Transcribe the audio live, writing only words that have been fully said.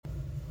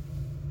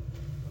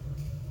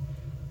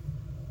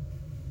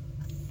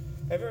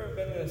Have you ever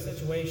been in a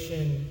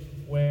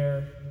situation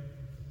where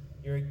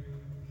you're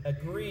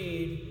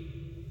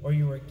agreed or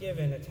you were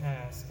given a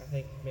task? I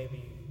think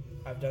maybe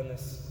I've done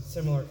this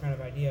similar kind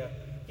of idea.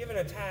 Given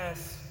a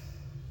task,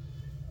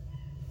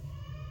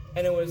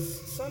 and it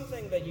was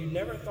something that you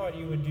never thought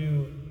you would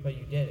do, but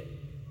you did it.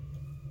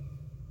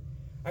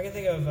 I can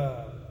think of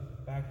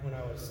back when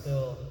I was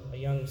still a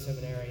young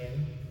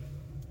seminarian,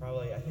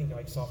 probably, I think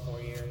like sophomore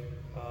year.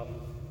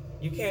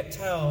 You can't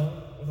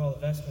tell with all the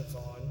vestments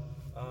on,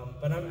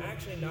 but I'm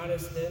actually not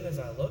as thin as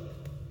I look,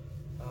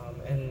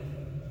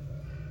 and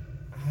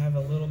I have a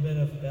little bit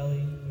of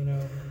belly,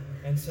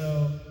 and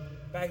so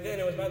back then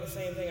it was about the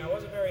same thing. I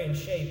wasn't very in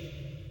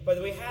shape,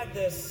 but we had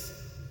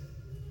this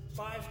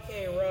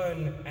 5K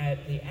run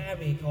at the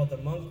Abbey called the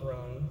Monk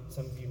Run.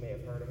 Some of you may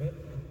have heard of it,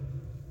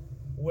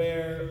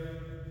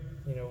 where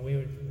we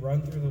would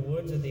run through the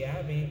woods at the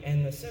Abbey,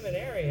 and the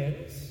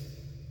seminarians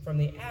from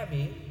the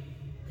Abbey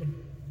could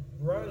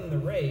run the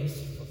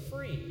race for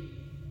free.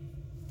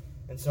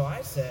 And so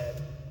I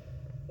said,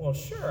 well,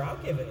 sure, I'll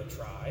give it a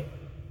try.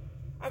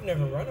 I've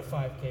never run a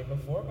 5K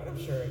before, but I'm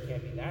sure it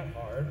can't be that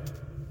hard.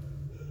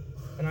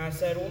 And I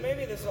said, well,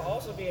 maybe this will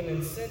also be an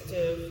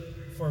incentive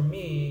for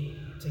me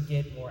to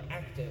get more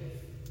active.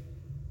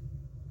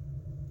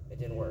 It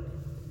didn't work.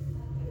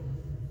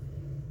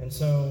 And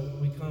so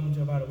we come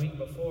to about a week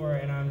before,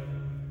 and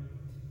I'm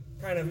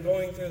kind of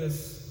going through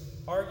this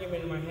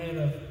argument in my head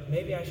of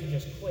maybe I should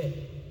just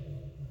quit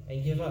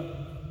and give up,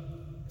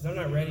 because I'm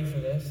not ready for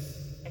this.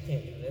 I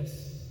can't do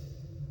this.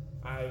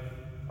 I'm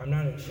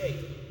not in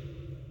shape.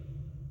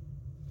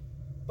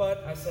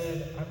 But I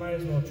said, I might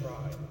as well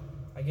try.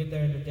 I get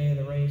there the day of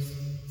the race,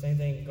 same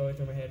thing going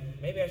through my head.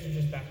 Maybe I should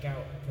just back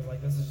out,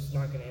 because this is just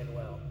not going to end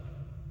well.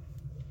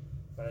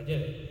 But I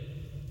did it.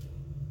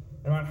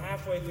 And about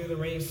halfway through the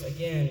race,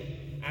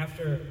 again,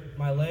 after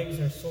my legs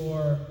are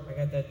sore, I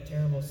got that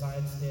terrible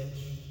side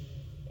stitch,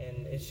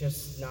 and it's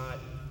just I'm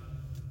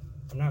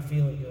not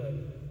feeling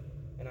good.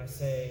 And I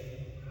say,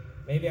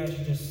 maybe I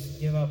should just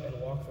give up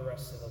and walk the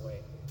rest of the way.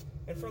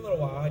 And for a little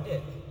while, I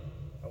did.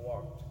 I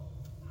walked.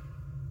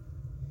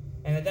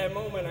 And at that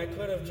moment, I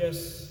could have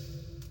just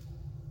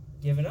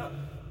given up.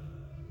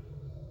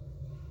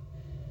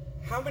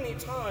 How many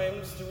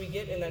times do we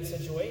get in that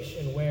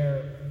situation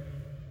where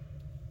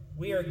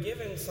we are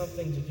given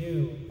something to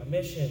do, a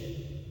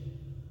mission,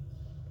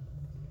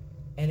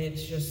 and it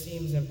just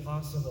seems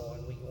impossible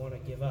and we want to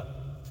give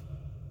up?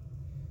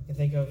 You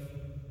think of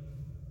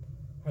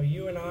how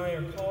you and I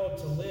are called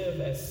to live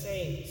as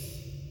saints,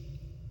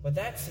 but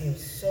that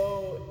seems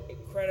so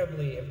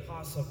incredibly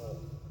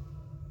impossible.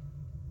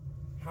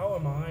 How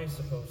am I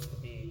supposed to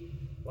be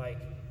like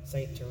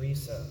Saint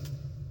Teresa,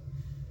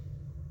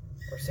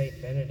 or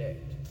Saint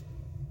Benedict,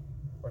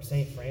 or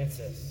Saint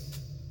Francis,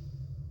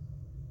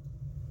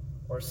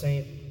 or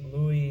Saint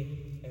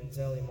Louis and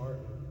Zélie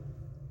Martin?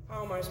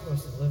 How am I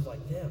supposed to live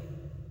like them?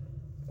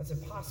 That's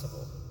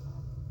impossible.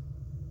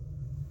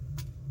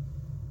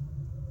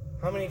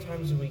 How many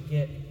times do we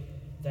get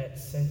that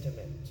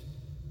sentiment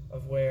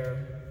of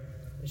where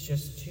it's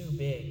just too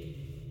big?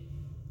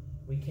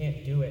 We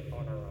can't do it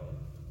on our own.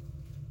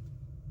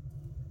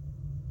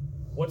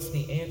 What's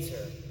the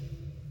answer?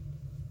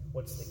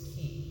 What's the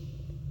key?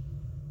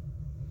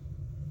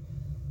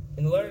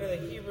 In the letter to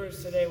the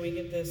Hebrews today, we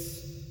get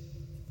this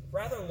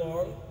rather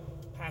long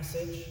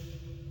passage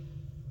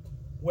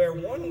where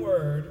one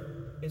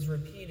word is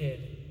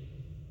repeated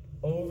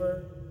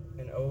over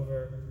and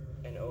over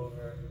and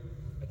over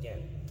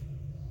again.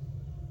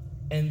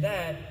 And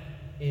that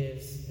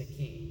is the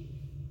key.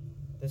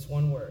 This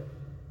one word,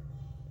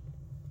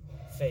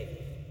 faith.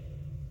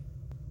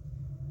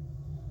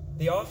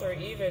 The author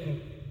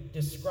even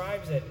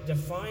describes it,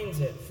 defines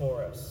it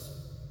for us.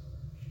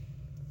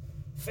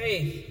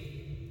 Faith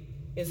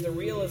is the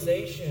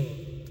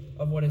realization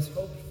of what is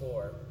hoped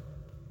for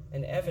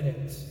and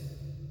evidence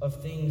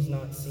of things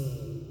not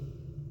seen.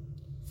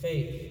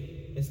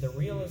 Faith is the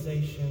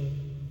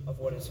realization of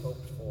what is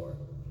hoped for.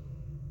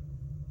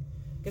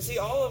 Because see,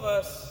 all of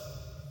us,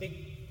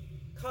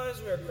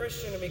 because we're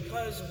Christian and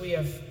because we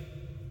have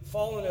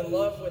fallen in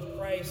love with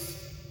Christ,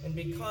 and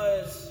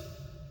because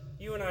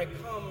you and I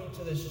come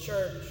to this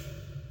church,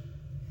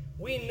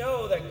 we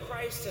know that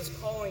Christ is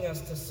calling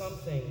us to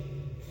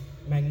something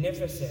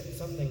magnificent,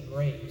 something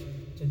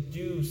great, to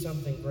do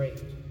something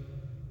great.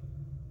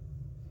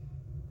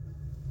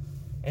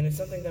 And it's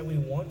something that we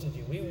want to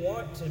do. We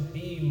want to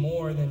be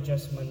more than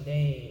just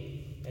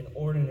mundane and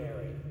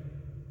ordinary.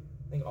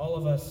 I think all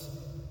of us,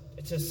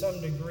 to some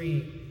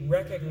degree,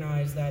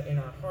 recognize that in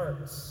our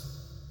hearts.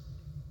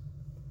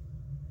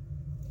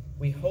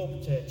 We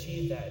hope to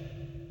achieve that.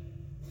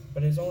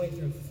 But it's only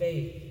through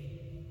faith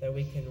that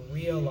we can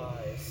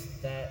realize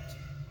that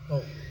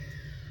hope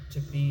to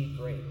be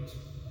great.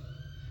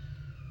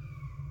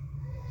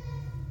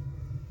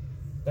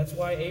 That's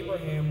why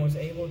Abraham was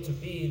able to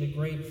be the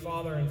great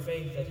father in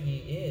faith that he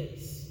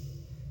is.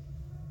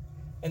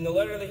 And the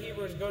letter of the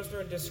Hebrews goes through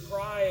and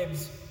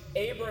describes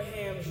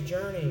Abraham's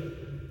journey,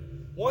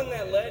 one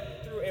that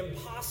led through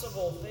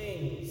impossible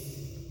things.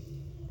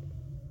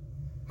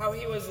 how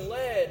he was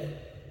led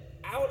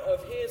out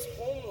of his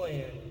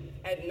homeland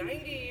at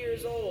 90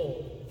 years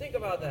old. Think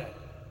about that.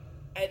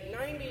 At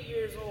 90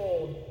 years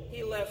old,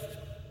 he left,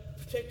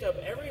 picked up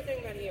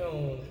everything that he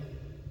owned,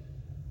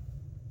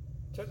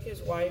 took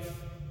his wife,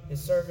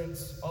 his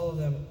servants, all of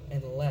them,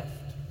 and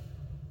left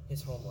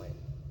his homeland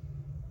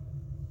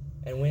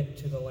and went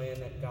to the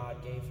land that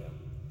God gave him.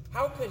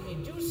 How could he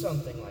do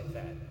something like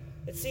that?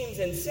 It seems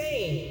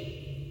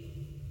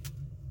insane.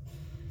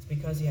 It's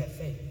because he had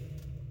faith.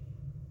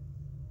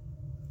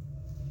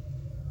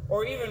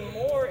 Or even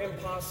more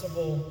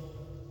impossible,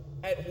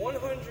 at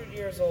 100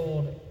 years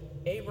old,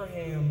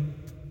 Abraham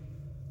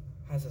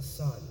has a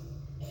son.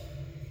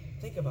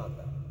 Think about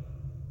that.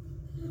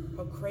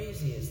 How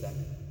crazy is that?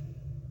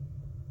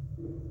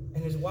 And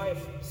his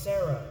wife,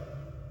 Sarah,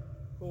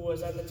 who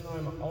was at the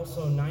time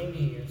also 90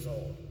 years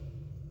old,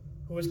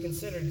 who was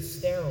considered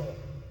sterile,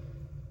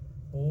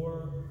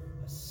 bore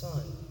a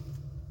son.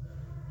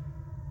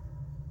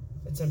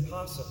 It's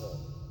impossible,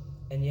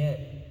 and yet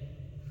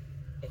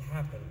it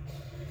happened.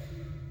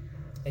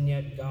 And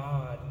yet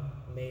God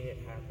made it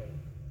happen.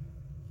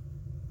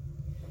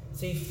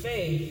 See,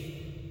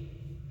 faith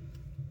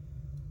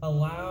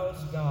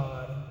allows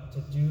God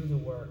to do the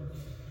work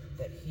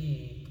that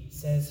he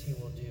says he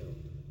will do.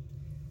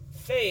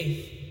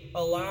 Faith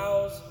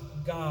allows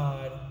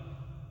God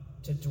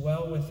to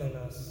dwell within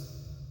us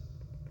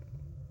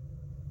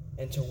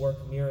and to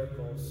work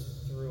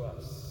miracles through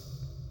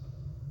us.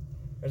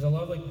 There's a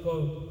lovely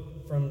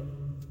quote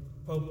from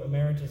Pope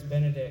Emeritus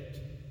Benedict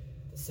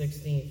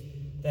XVI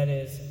that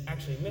is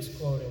actually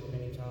misquoted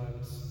many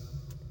times.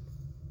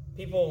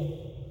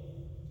 People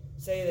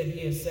say that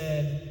he has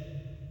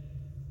said,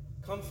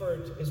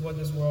 "Comfort is what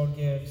this world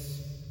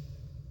gives.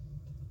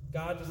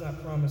 God does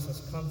not promise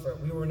us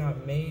comfort. We were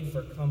not made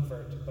for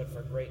comfort, but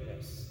for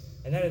greatness."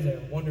 And that is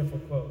a wonderful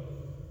quote.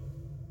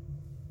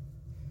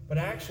 But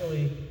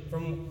actually,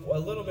 from a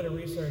little bit of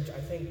research, I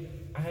think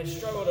I had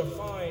struggled to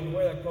find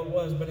where that quote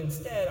was, but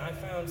instead I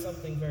found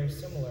something very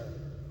similar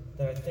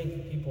that I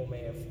think people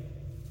may have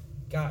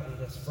gotten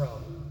this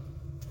from.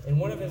 In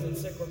one of his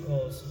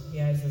encyclicals, he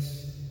has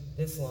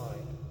this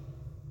line: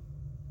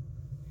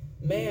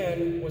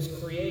 "Man was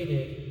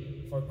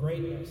created for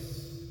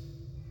greatness,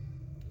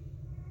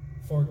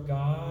 for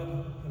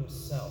God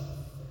himself.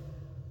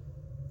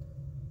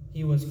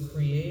 He was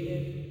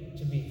created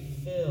to be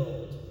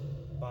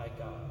filled by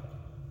God."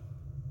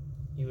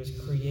 He was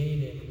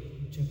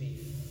created to be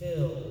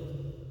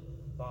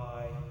filled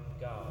by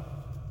God.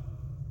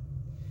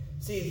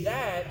 See,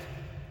 that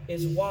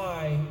is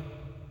why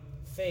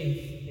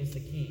faith is the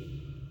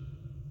key.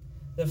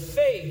 The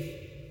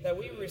faith that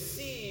we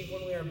receive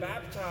when we are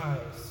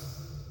baptized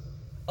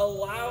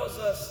allows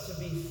us to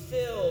be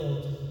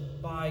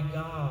filled by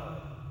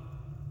God,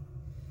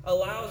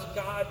 allows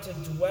God to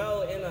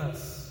dwell in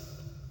us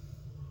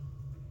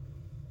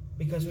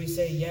because we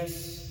say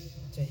yes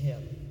to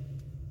him.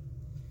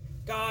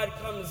 God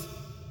comes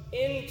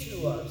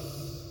into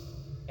us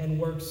and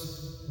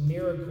works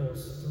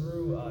miracles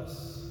through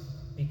us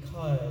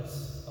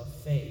because of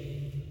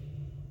faith.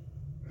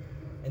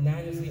 And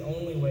that is the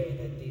only way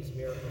that these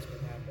miracles can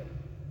happen.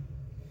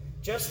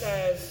 Just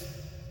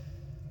as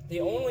the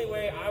only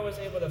way I was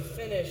able to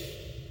finish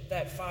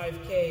that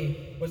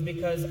 5K was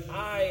because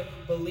I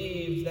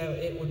believed that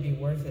it would be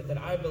worth it, that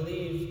I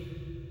believed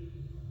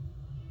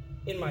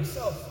in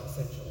myself,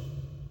 essentially.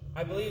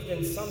 I believed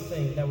in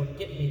something that would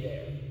get me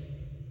there.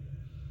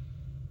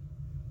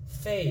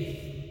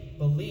 Faith,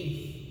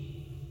 belief,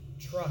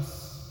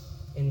 trust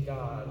in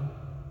God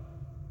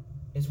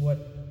is what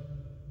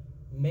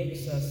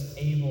makes us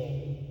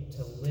able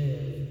to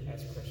live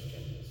as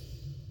Christians.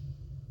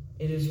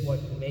 It is what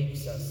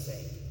makes us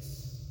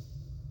saints.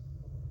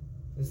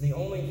 It's the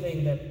only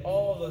thing that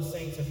all of the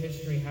saints of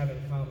history have in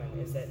common,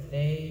 is that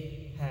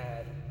they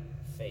had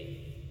faith.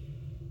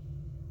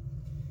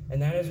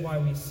 And that is why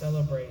we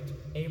celebrate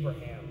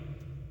Abraham,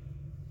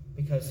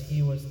 because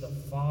he was the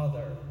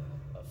father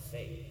of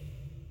faith.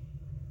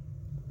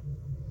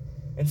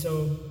 And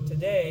so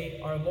today,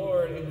 our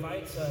Lord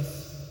invites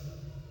us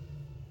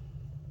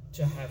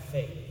to have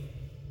faith,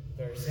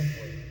 very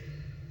simply.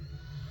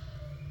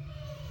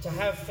 To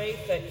have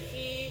faith that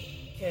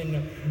he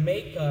can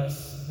make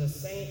us the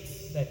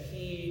saints that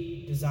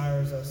he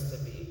desires us to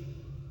be.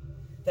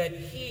 That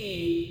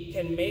he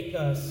can make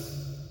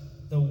us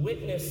the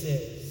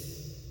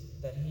witnesses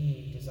that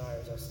he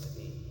desires us to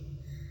be.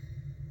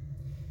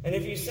 And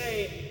if you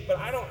say, "But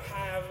I don't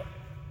have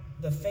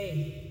the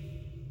faith,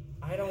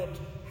 I don't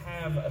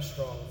have a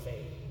strong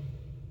faith,"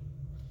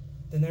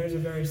 then there's a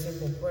very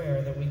simple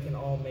prayer that we can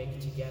all make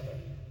together.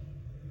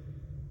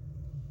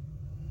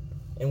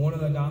 In one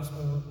of the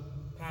gospel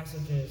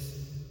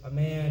passages, a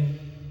man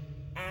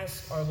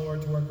asks our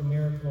Lord to work a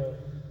miracle.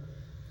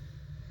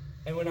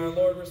 And when our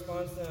Lord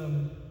responds to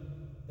him,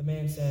 the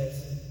man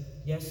says,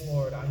 "Yes,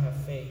 Lord, I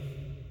have faith.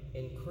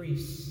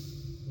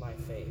 Increase my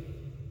faith.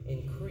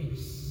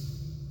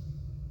 Increase."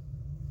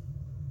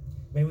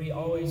 May we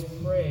always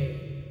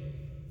pray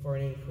for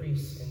an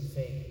increase in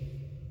faith.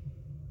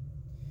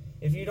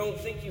 If you don't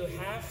think you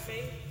have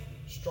faith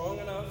strong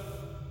enough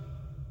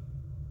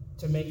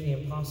to make the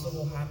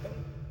impossible happen,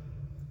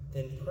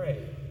 then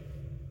pray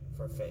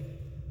for faith.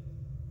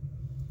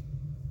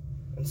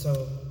 And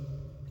so,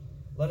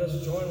 let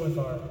us join with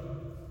our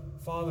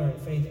father in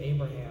faith,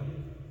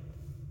 Abraham.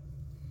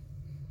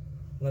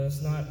 Let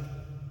us not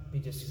be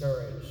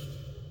discouraged,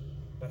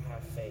 but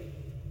have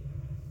faith.